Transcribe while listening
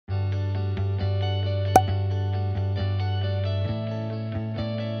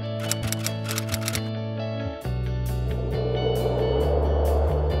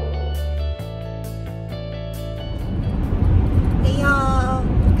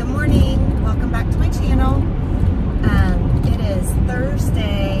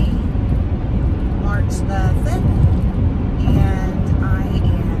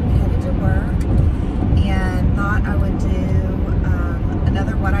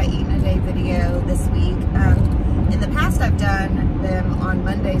I Eat in a Day video this week. In the past I've done them on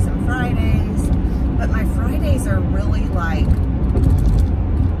Mondays and Fridays, but my Fridays are really like,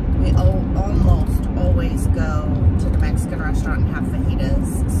 we almost always go to the Mexican restaurant and have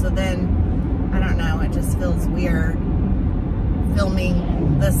fajitas. So then, I don't know, it just feels weird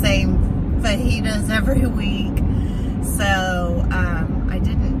filming the same fajitas every week. So I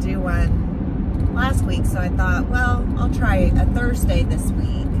didn't do one last week, so I thought, well, I'll try a Thursday this week.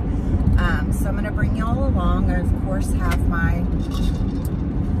 So I'm going to bring y'all along. I, of course, have my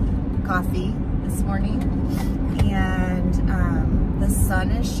coffee this morning, and the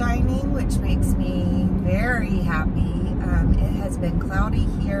sun is shining, which makes me very happy. It has been cloudy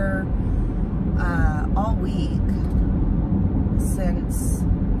here all week since,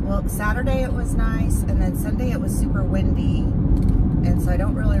 well, Saturday it was nice, and then Sunday it was super windy, and so I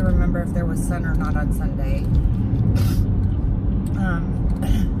don't really remember if there was sun or not on Sunday.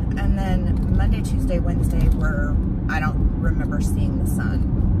 And then Monday, Tuesday, Wednesday I don't remember seeing the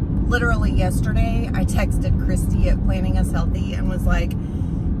sun. Literally yesterday, I texted Christy at Planning Us Healthy and was like,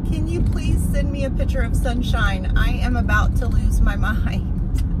 can you please send me a picture of sunshine? I am about to lose my mind.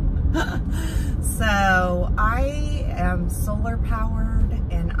 So I am solar powered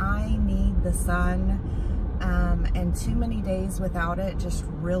and I need the sun. And too many days without it just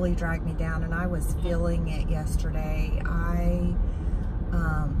really dragged me down, and I was feeling it yesterday.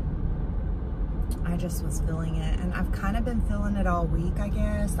 I just was feeling it, and I've kind of been feeling it all week, I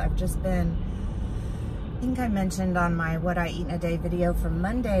guess. I've just been, I think I mentioned on my What I Eat in a Day video from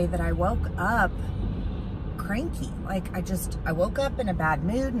Monday that I woke up cranky. Like I woke up in a bad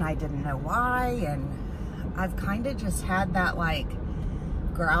mood and I didn't know why, and I've kind of just had that like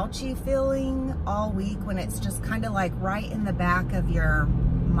grouchy feeling all week, when it's just kind of like right in the back of your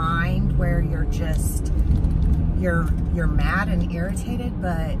mind where you're just, you're mad and irritated,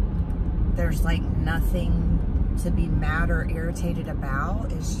 but there's like nothing to be mad or irritated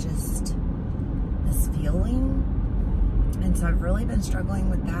about. It's just this feeling. And so I've really been struggling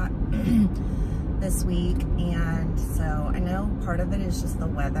with that this week. And so I know part of it is just the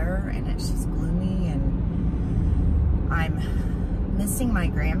weather, and it's just gloomy, and I'm missing my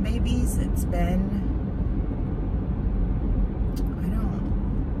grandbabies. It's been,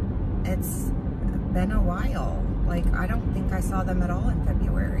 it's been a while. Like, I don't think I saw them at all in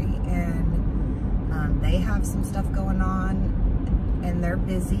February, and they have some stuff going on, and they're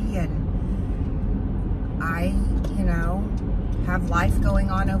busy, and I, you know, have life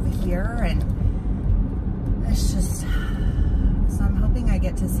going on over here, and it's just, so I'm hoping I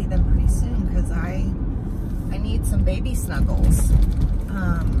get to see them pretty soon, because I need some baby snuggles.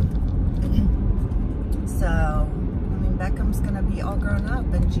 So, I mean, Beckham's gonna be all grown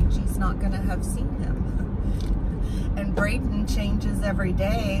up, and Gigi's not gonna have seen him. And Braden changes every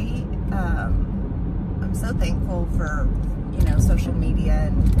day. I'm so thankful for, you know, social media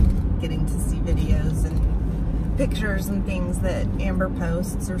and getting to see videos and pictures and things that Amber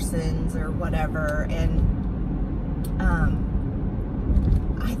posts or sends or whatever. And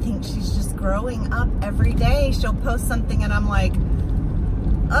I think she's just growing up every day. She'll post something and I'm like,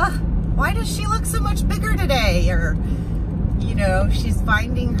 why does she look so much bigger today? Or, you know, she's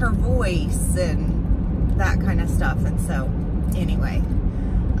finding her voice and that kind of stuff. And so anyway,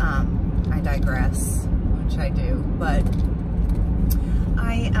 I digress, which I do, but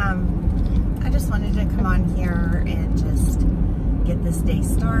I just wanted to come on here and just get this day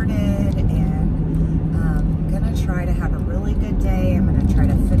started, and I'm gonna try to have a really good day. I'm gonna try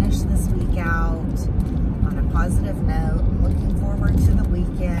to finish this week out on a positive note. I'm looking forward to the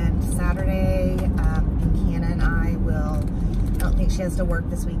weekend. Saturday, Kiana and I don't think she has to work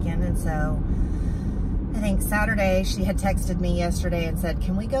this weekend, and so I think Saturday, she had texted me yesterday and said,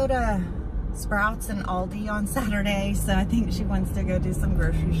 can we go to Sprouts and Aldi on Saturday? So I think she wants to go do some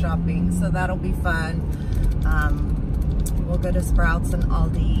grocery shopping, so that'll be fun. We'll go to Sprouts and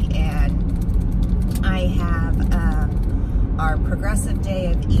Aldi, and I have our Progressive Day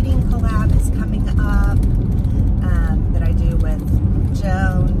of Eating collab is coming up, that I do with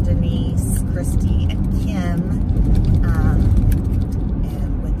Joan, Denise, Christy, and Kim,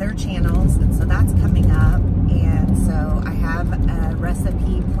 and with their channels, and so that's coming up. And so I have a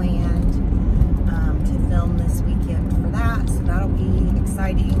recipe planned to film this weekend for that, so that'll be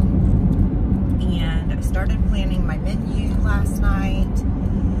exciting. And I started planning my menu last night,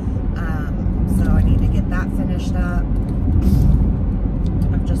 so I need to get that finished up.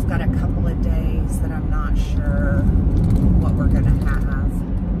 I've just got a couple of days that I'm not sure what we're gonna have.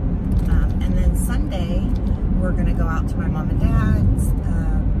 And then Sunday, we're gonna go out to my mom and dad's.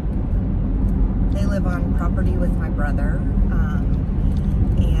 They live on property with my brother,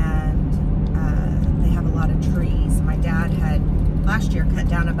 and last year cut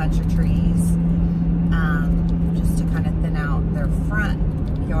down a bunch of trees just to kind of thin out their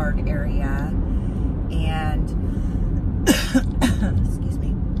front yard area. And excuse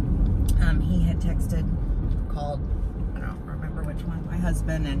me, he had called, I don't remember which one, my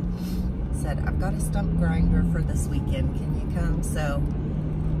husband, and said, I've got a stump grinder for this weekend, can you come? So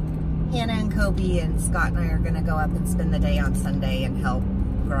Hannah and Kobe and Scott and I are gonna go up and spend the day on Sunday and help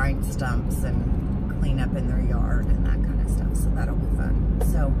grind stumps and clean up in their yard and that kind of stuff, so that'll be fun.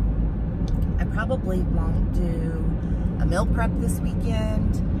 So I probably won't do a meal prep this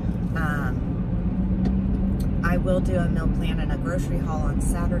weekend. I will do a meal plan and a grocery haul on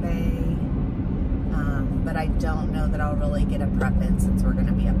Saturday, but I don't know that I'll really get a prep in since we're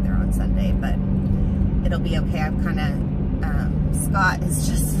gonna be up there on Sunday, but it'll be okay. I've kind of, Scott is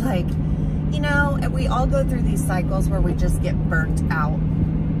just like, you know, we all go through these cycles where we just get burnt out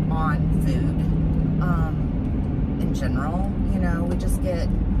on food, in general. You know, we just get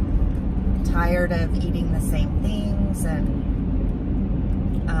tired of eating the same things, and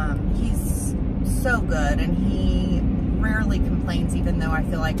he's so good, and he rarely complains, even though I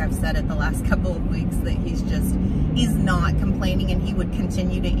feel like I've said it the last couple of weeks that he's not complaining, and he would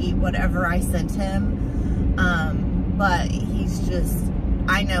continue to eat whatever I sent him. But he's just,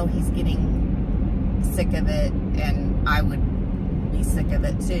 I know he's getting sick of it, and I would be sick of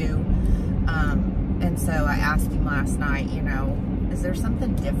it too. And so I asked him last night, you know, is there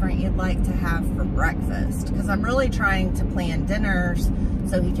something different you'd like to have for breakfast? Because I'm really trying to plan dinners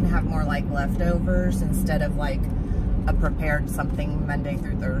so he can have more like leftovers instead of like a prepared something Monday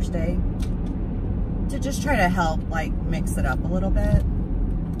through Thursday, to just try to help like mix it up a little bit.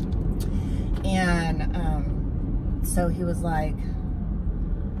 And so he was like,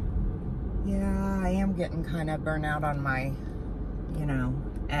 yeah, I am getting kind of burnt out on my, you know,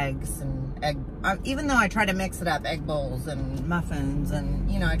 eggs and even though I try to mix it up, egg bowls and muffins,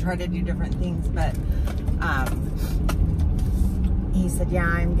 and, you know, I try to do different things, but he said, yeah,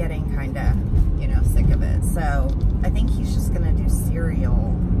 I'm getting kind of, you know, sick of it. So I think he's just gonna do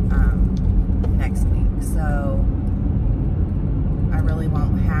cereal next week. So I really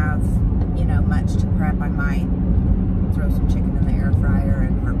won't have, you know, much to prep. I might throw some chicken in the air fryer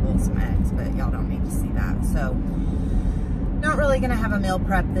and hard-boil some eggs, but y'all don't need to see that. So not really gonna have a meal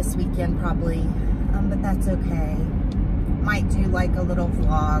prep this weekend probably, but that's okay. Might do like a little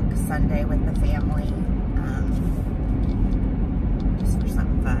vlog Sunday with the family, just for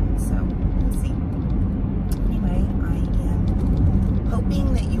something fun, so we'll see. Anyway, I am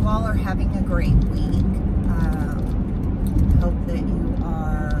hoping that you all are having a great week. Hope that you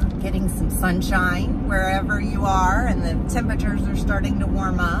are getting some sunshine wherever you are, and the temperatures are starting to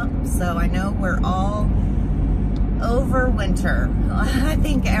warm up. So I know we're all over winter. I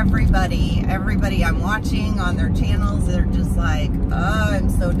think everybody I'm watching on their channels, they're just like, oh, I'm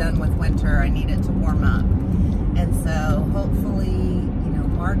so done with winter. I need it to warm up. And so hopefully, you know,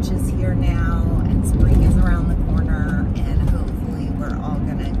 March is here now and spring is around the corner, and hopefully we're all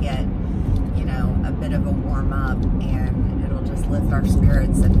gonna get, you know, a bit of a warm up, and it'll just lift our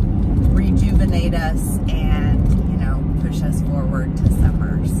spirits and rejuvenate us and, you know, push us forward to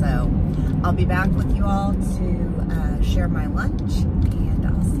summer. So I'll be back with you all to share my lunch, and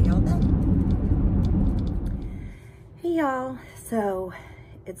I'll see y'all then. Hey y'all, so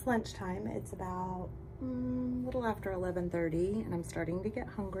it's lunchtime. It's about a little after 11:30, and I'm starting to get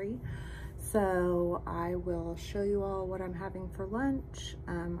hungry. So I will show you all what I'm having for lunch.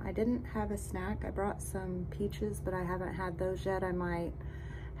 I didn't have a snack. I brought some peaches, but I haven't had those yet. I might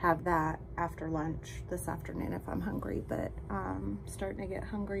have that after lunch this afternoon if I'm hungry, but starting to get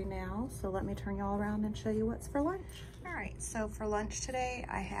hungry now. So let me turn y'all around and show you what's for lunch. All right, so for lunch today,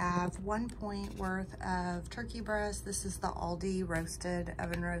 I have 1 point worth of turkey breast. This is the Aldi roasted,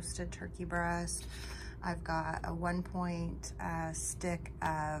 oven roasted turkey breast. I've got a 1 point stick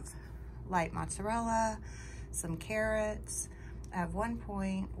of light mozzarella, some carrots. I have 1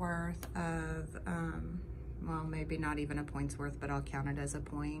 point worth of, well, maybe not even a point's worth, but I'll count it as a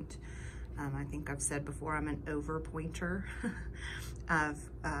point. I think I've said before, I'm an over pointer of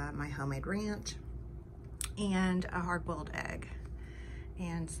my homemade ranch, and a hard-boiled egg.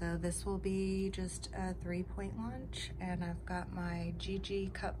 And so this will be just a 3 point lunch, and I've got my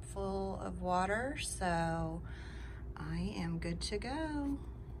GG cup full of water, so I am good to go.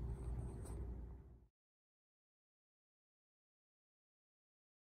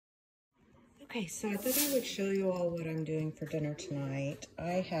 Okay, so I thought I would show you all what I'm doing for dinner tonight.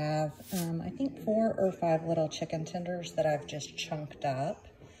 I have, I think 4 or 5 little chicken tenders that I've just chunked up,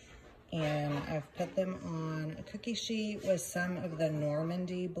 and I've put them on a cookie sheet with some of the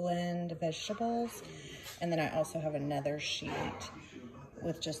Normandy blend vegetables. And then I also have another sheet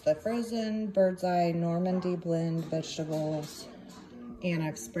with just the frozen bird's eye Normandy blend vegetables. And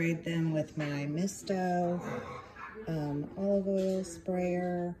I've sprayed them with my Misto olive oil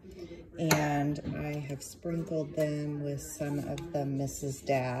sprayer. And I have sprinkled them with some of the Mrs.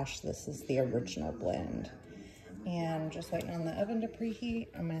 Dash. This is the original blend. And just waiting on the oven to preheat.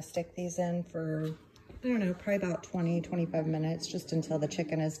 I'm gonna stick these in for, I don't know, probably about 20, 25 minutes, just until the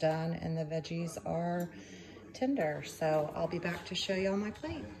chicken is done and the veggies are tender. So I'll be back to show you on my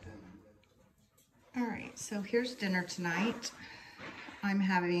plate. All right, so here's dinner tonight. I'm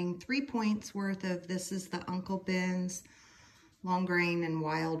having 3 points worth of, this is the Uncle Ben's long grain and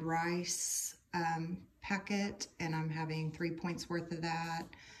wild rice packet, and I'm having 3 points worth of that.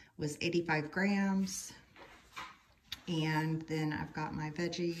 It was 85 grams. And then I've got my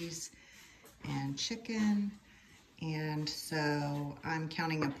veggies and chicken. And so I'm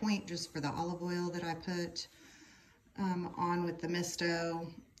counting a point just for the olive oil that I put on with the Misto,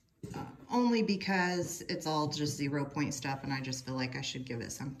 only because it's all just 0 point stuff and I just feel like I should give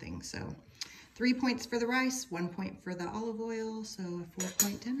it something. So 3 points for the rice, 1 point for the olive oil, so a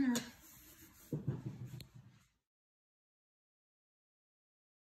 4-point dinner.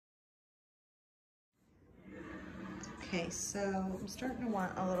 Okay, so I'm starting to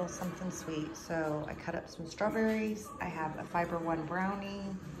want a little something sweet. So I cut up some strawberries. I have a Fiber One brownie,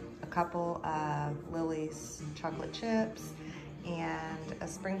 a couple of Lily's chocolate chips, and a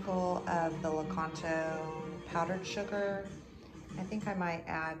sprinkle of the Lakanto powdered sugar. I think I might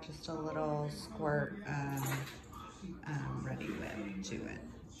add just a little squirt of Ready Whip to it.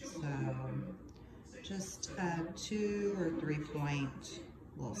 So just a 2 or 3 point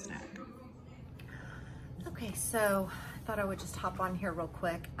little snack. Okay, so I thought I would just hop on here real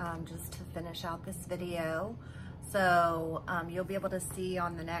quick just to finish out this video. So you'll be able to see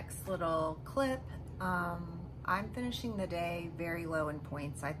on the next little clip, I'm finishing the day very low in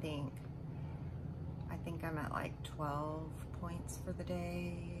points. I think I'm at like 12 points for the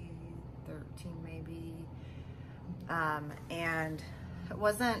day, 13 maybe. And it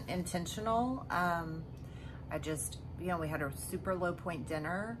wasn't intentional. I just, you know, we had a super low point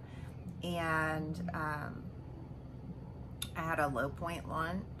dinner, and I had a low point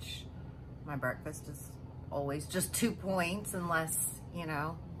lunch. My breakfast is always just 2 points, unless, you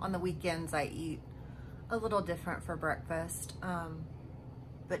know, on the weekends I eat a little different for breakfast.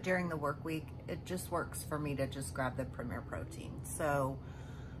 But during the work week, it just works for me to just grab the Premier Protein. So,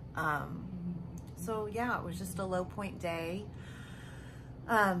 so yeah, it was just a low point day.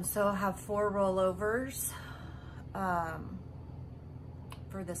 So I'll have 4 rollovers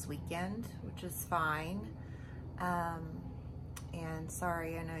for this weekend, which is fine. And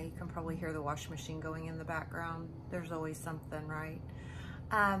sorry, I know you can probably hear the washing machine going in the background. There's always something, right?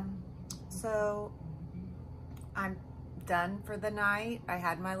 So I'm done for the night. I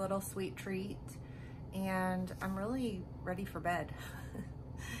had my little sweet treat, and I'm really ready for bed.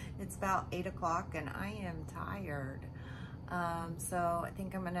 It's about 8 o'clock and I am tired. So I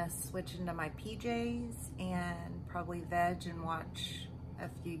think I'm gonna switch into my PJs and probably veg and watch a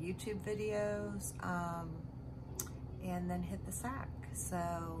few YouTube videos, and then hit the sack.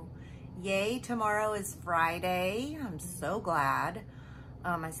 So yay, tomorrow is Friday. I'm so glad.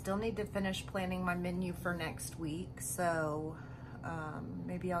 I still need to finish planning my menu for next week, so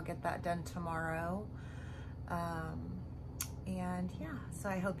maybe I'll get that done tomorrow. And yeah, so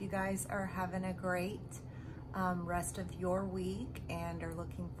I hope you guys are having a great rest of your week and are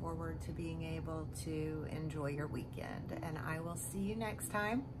looking forward to being able to enjoy your weekend. And I will see you next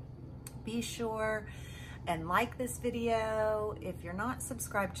time. Be sure and like this video. If you're not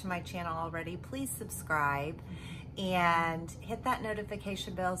subscribed to my channel already, please subscribe and hit that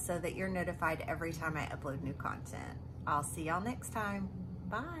notification bell so that you're notified every time I upload new content. I'll see y'all next time.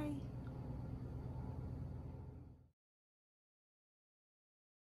 Bye.